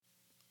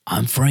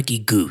I'm Frankie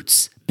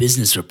Goots,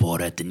 business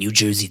reporter at the New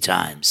Jersey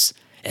Times.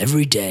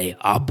 Every day,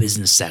 our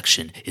business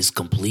section is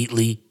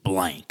completely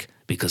blank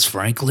because,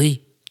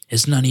 frankly,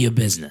 it's none of your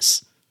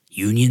business.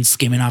 Unions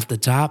skimming off the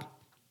top?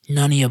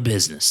 None of your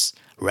business.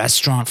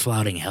 Restaurant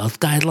flouting health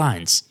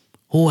guidelines?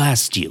 Who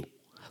asked you?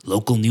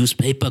 Local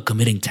newspaper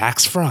committing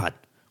tax fraud?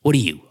 What are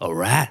you, a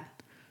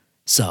rat?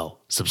 So,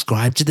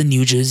 subscribe to the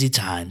New Jersey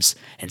Times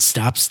and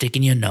stop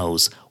sticking your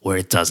nose where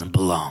it doesn't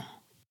belong.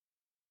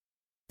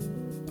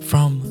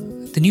 From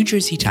the New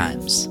Jersey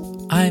Times,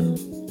 I'm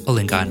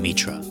Alingan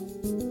Mitra.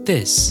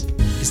 This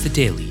is the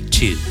Daily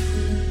 2.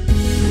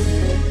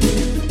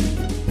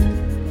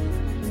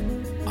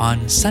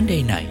 On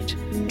Sunday night,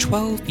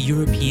 12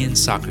 European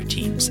soccer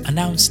teams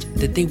announced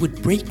that they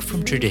would break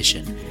from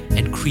tradition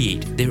and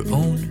create their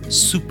own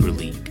Super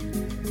League.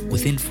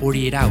 Within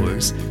 48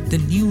 hours, the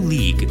new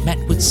league met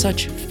with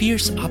such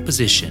fierce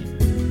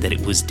opposition that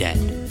it was dead.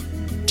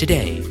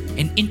 Today,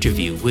 an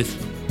interview with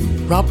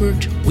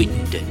Robert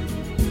Whittenden,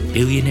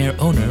 billionaire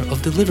owner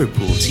of the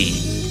Liverpool team,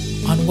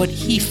 on what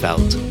he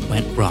felt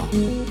went wrong.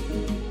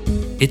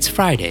 It's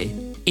Friday,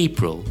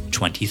 April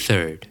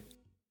 23rd.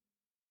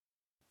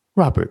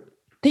 Robert,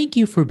 thank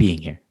you for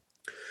being here.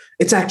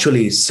 It's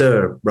actually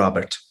Sir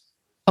Robert.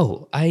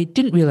 Oh, I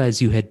didn't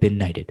realize you had been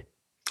knighted.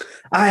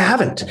 I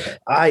haven't.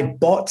 I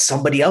bought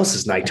somebody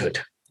else's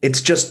knighthood.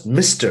 It's just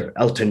Mr.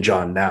 Elton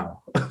John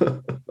now.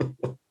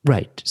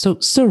 Right.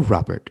 So, Sir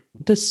Robert,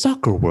 the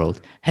soccer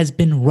world has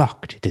been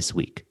rocked this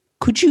week.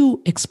 Could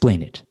you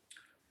explain it?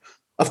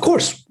 Of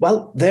course.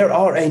 Well, there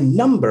are a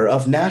number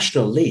of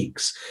national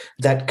leagues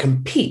that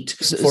compete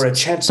for a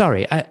chance.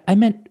 Sorry, I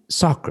meant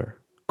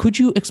soccer. Could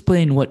you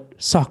explain what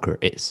soccer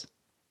is?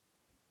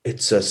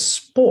 It's a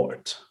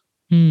sport.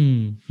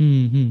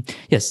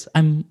 Yes,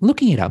 I'm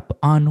looking it up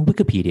on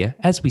Wikipedia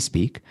as we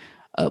speak.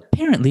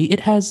 Apparently, it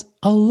has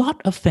a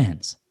lot of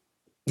fans.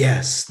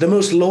 Yes, the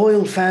most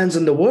loyal fans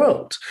in the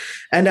world.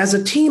 And as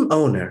a team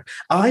owner,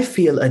 I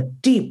feel a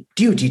deep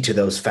duty to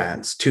those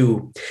fans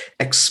to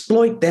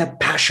exploit their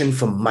passion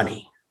for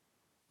money.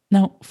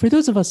 Now, for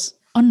those of us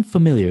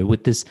unfamiliar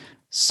with this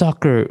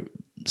soccer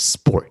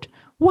sport,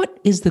 what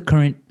is the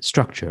current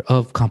structure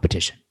of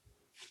competition?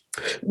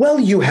 Well,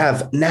 you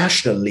have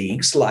national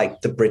leagues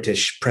like the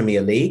British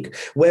Premier League,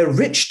 where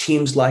rich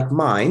teams like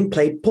mine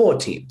play poor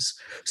teams.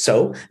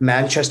 So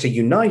Manchester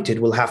United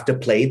will have to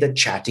play the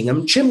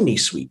Chattingham Chimney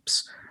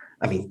Sweeps.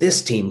 I mean,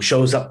 this team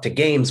shows up to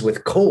games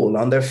with coal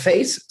on their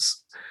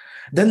faces.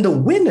 Then the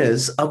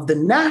winners of the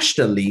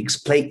national leagues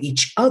play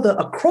each other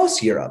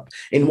across Europe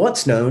in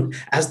what's known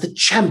as the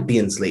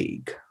Champions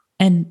League.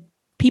 And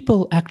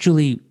people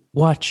actually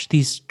watch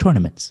these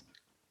tournaments?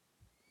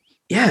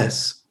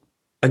 Yes.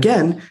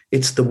 Again,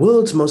 it's the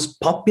world's most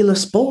popular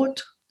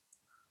sport.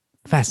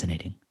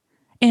 Fascinating.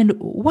 And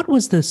what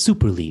was the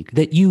Super League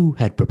that you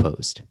had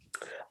proposed?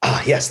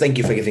 Yes, thank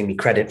you for giving me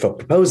credit for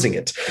proposing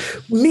it.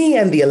 Me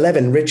and the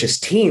 11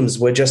 richest teams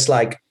were just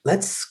like,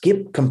 let's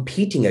skip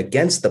competing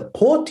against the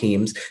poor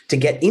teams to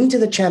get into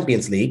the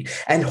Champions League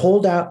and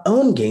hold our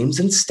own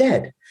games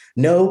instead.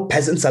 No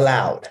peasants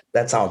allowed.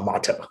 That's our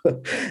motto.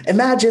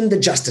 Imagine the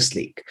Justice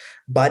League.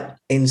 But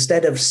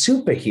instead of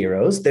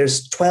superheroes,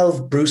 there's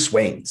 12 Bruce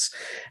Waynes.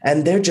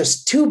 And they're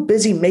just too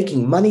busy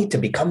making money to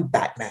become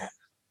Batman.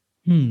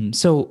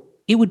 So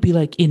it would be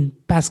like in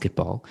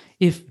basketball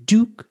if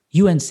Duke,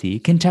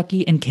 UNC,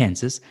 Kentucky, and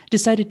Kansas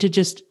decided to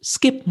just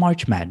skip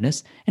March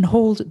Madness and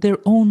hold their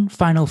own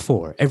Final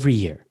Four every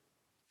year.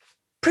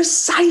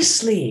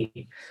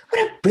 Precisely.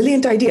 What a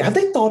brilliant idea. Have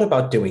they thought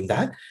about doing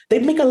that?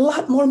 They'd make a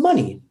lot more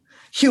money.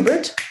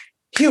 Hubert,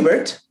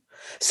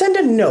 send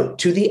a note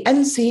to the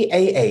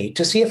NCAA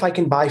to see if I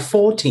can buy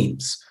 4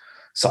 teams.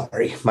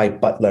 Sorry, my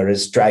butler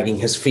is dragging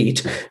his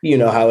feet. You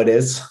know how it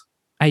is.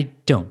 I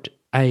don't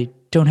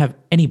have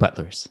any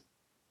butlers.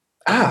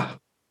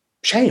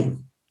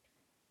 Shame.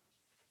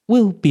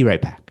 We'll be right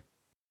back.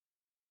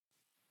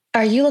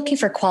 Are you looking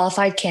for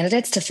qualified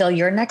candidates to fill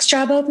your next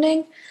job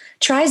opening?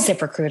 Try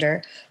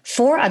ZipRecruiter.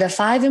 4 out of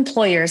 5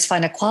 employers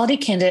find a quality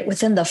candidate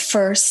within the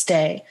first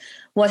day.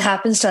 What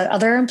happens to that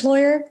other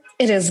employer?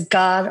 It is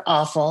god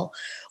awful.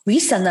 We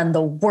send them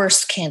the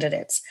worst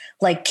candidates,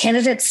 like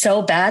candidates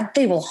so bad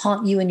they will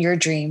haunt you in your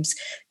dreams.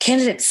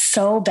 Candidates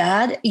so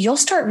bad you'll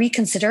start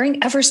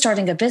reconsidering ever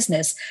starting a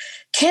business.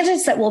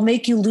 Candidates that will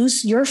make you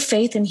lose your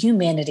faith in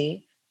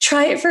humanity.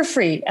 Try it for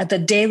free at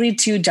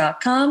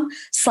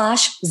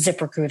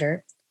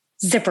thedaily2.com/ZipRecruiter.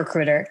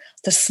 ZipRecruiter,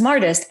 the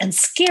smartest and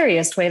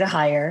scariest way to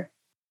hire.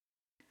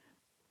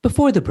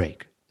 Before the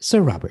break,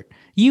 Sir Robert,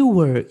 you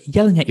were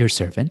yelling at your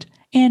servant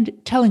and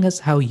telling us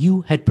how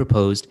you had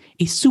proposed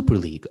a super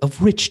league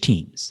of rich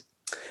teams.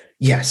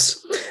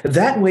 Yes,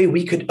 that way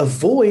we could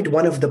avoid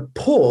one of the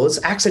poors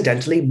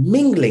accidentally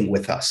mingling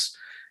with us.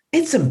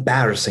 It's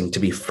embarrassing, to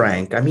be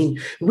frank. I mean,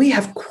 we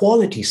have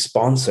quality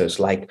sponsors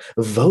like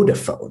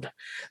Vodafone.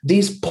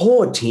 These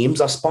poor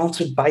teams are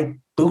sponsored by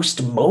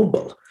Boost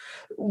Mobile.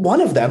 One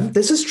of them,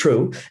 this is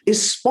true,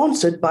 is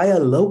sponsored by a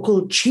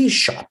local cheese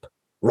shop,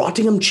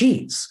 Rottingham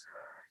Cheese.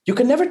 You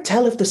can never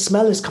tell if the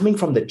smell is coming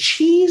from the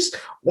cheese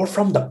or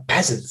from the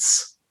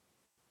peasants.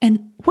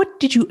 And what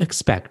did you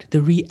expect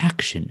the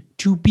reaction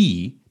to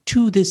be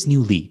to this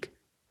new league?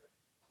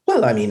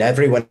 Well, I mean,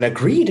 everyone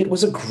agreed it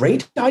was a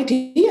great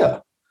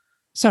idea.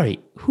 Sorry,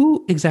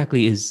 who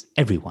exactly is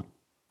everyone?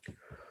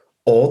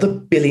 All the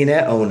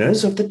billionaire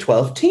owners of the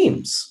 12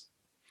 teams.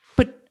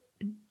 But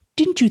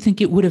didn't you think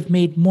it would have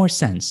made more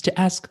sense to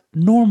ask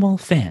normal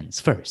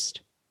fans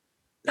first?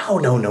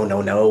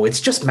 No.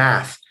 It's just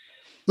math.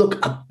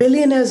 Look, a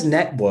billionaire's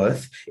net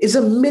worth is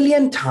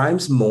 1,000,000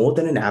 times more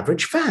than an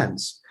average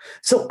fan's.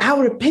 So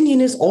our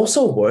opinion is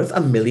also worth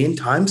 1,000,000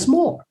 times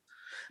more.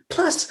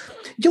 Plus,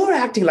 you're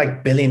acting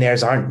like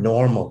billionaires aren't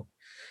normal.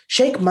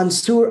 Sheikh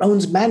Mansour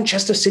owns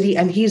Manchester City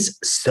and he's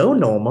so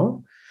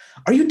normal.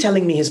 Are you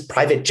telling me his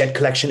private jet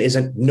collection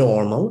isn't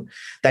normal?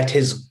 That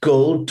his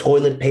gold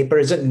toilet paper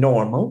isn't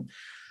normal?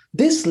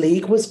 This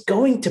league was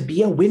going to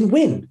be a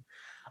win-win.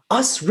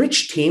 Us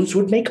rich teams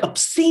would make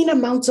obscene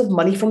amounts of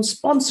money from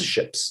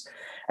sponsorships,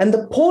 and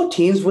the poor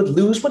teams would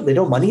lose what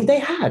little money they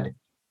had.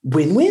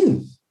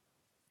 Win-win.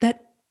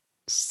 That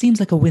seems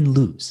like a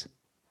win-lose.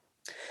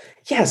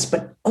 Yes,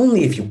 but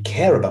only if you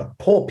care about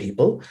poor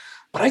people.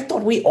 But I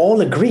thought we all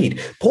agreed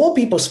poor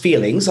people's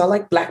feelings are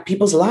like black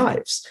people's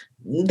lives.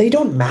 They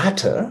don't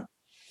matter.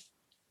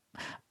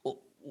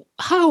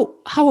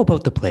 How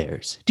about the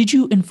players? Did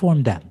you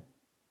inform them?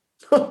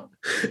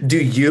 Do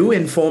you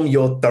inform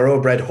your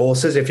thoroughbred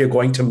horses if you're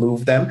going to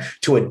move them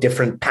to a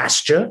different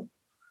pasture?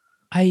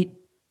 I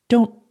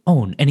don't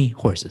own any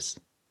horses.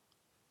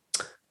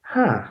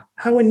 How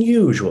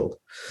unusual.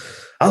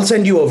 I'll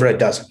send you over a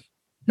dozen.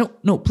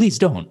 No, please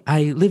don't.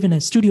 I live in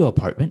a studio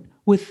apartment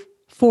with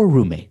 4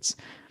 roommates.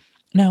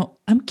 Now,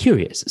 I'm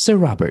curious, Sir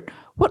Robert,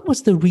 what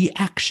was the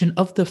reaction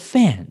of the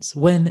fans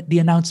when the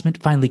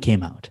announcement finally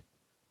came out?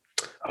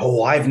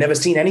 Oh, I've never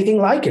seen anything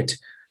like it.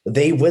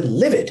 They were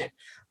livid.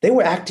 They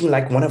were acting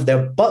like one of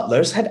their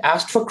butlers had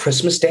asked for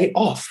Christmas Day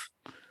off.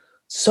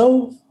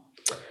 So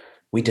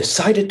we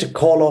decided to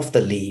call off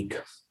the league.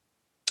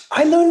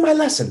 I learned my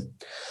lesson.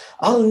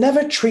 I'll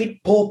never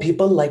treat poor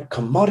people like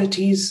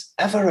commodities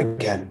ever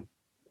again.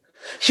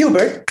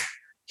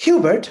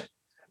 Hubert,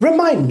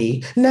 remind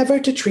me never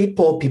to treat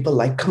poor people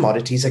like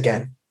commodities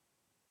again.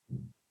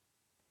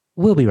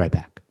 We'll be right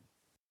back.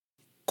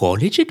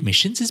 College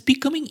admissions is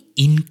becoming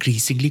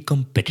increasingly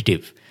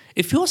competitive.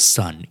 If your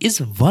son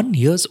is 1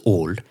 year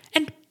old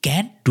and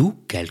can't do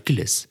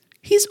calculus,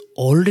 he's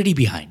already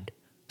behind.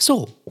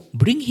 So,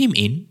 bring him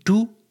in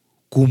to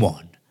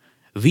Kumon.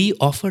 We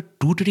offer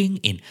tutoring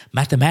in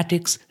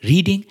mathematics,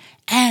 reading,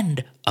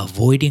 and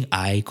avoiding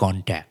eye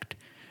contact.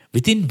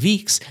 Within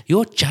weeks,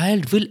 your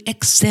child will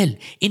excel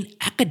in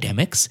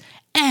academics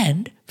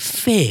and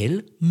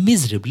fail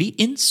miserably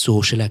in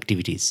social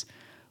activities.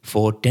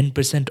 For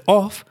 10%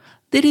 off,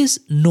 there is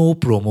no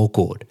promo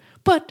code,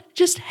 but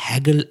just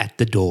haggle at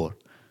the door.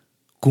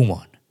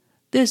 Kumon,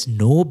 there's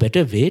no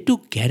better way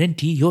to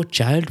guarantee your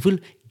child will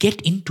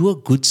get into a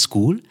good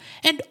school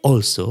and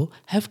also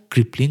have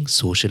crippling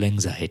social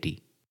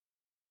anxiety.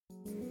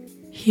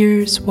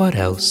 Here's what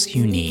else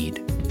you need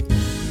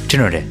to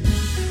know that.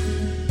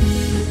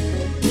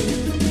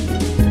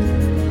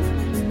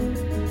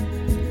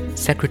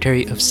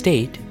 Secretary of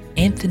State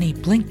Anthony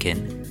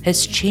Blinken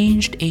has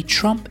changed a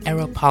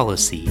Trump-era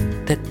policy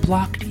that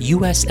blocked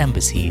U.S.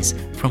 embassies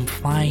from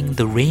flying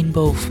the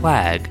rainbow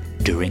flag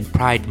during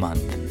Pride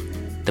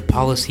Month. The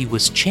policy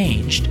was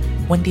changed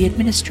when the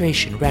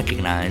administration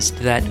recognized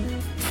that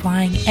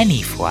flying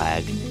any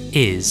flag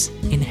is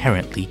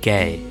inherently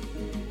gay.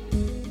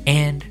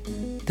 And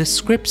the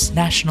Scripps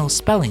National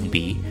Spelling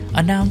Bee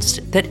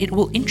announced that it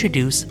will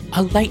introduce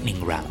a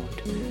lightning round.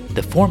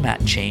 The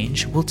format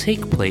change will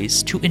take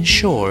place to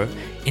ensure,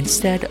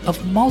 instead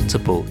of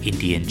multiple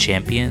Indian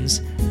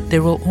champions,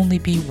 there will only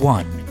be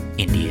one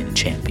Indian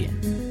champion.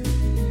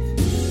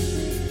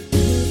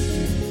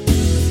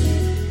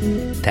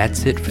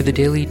 That's it for the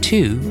Daily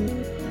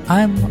 2.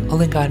 I'm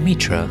Alingad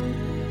Mitra.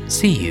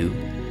 See you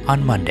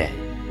on Monday.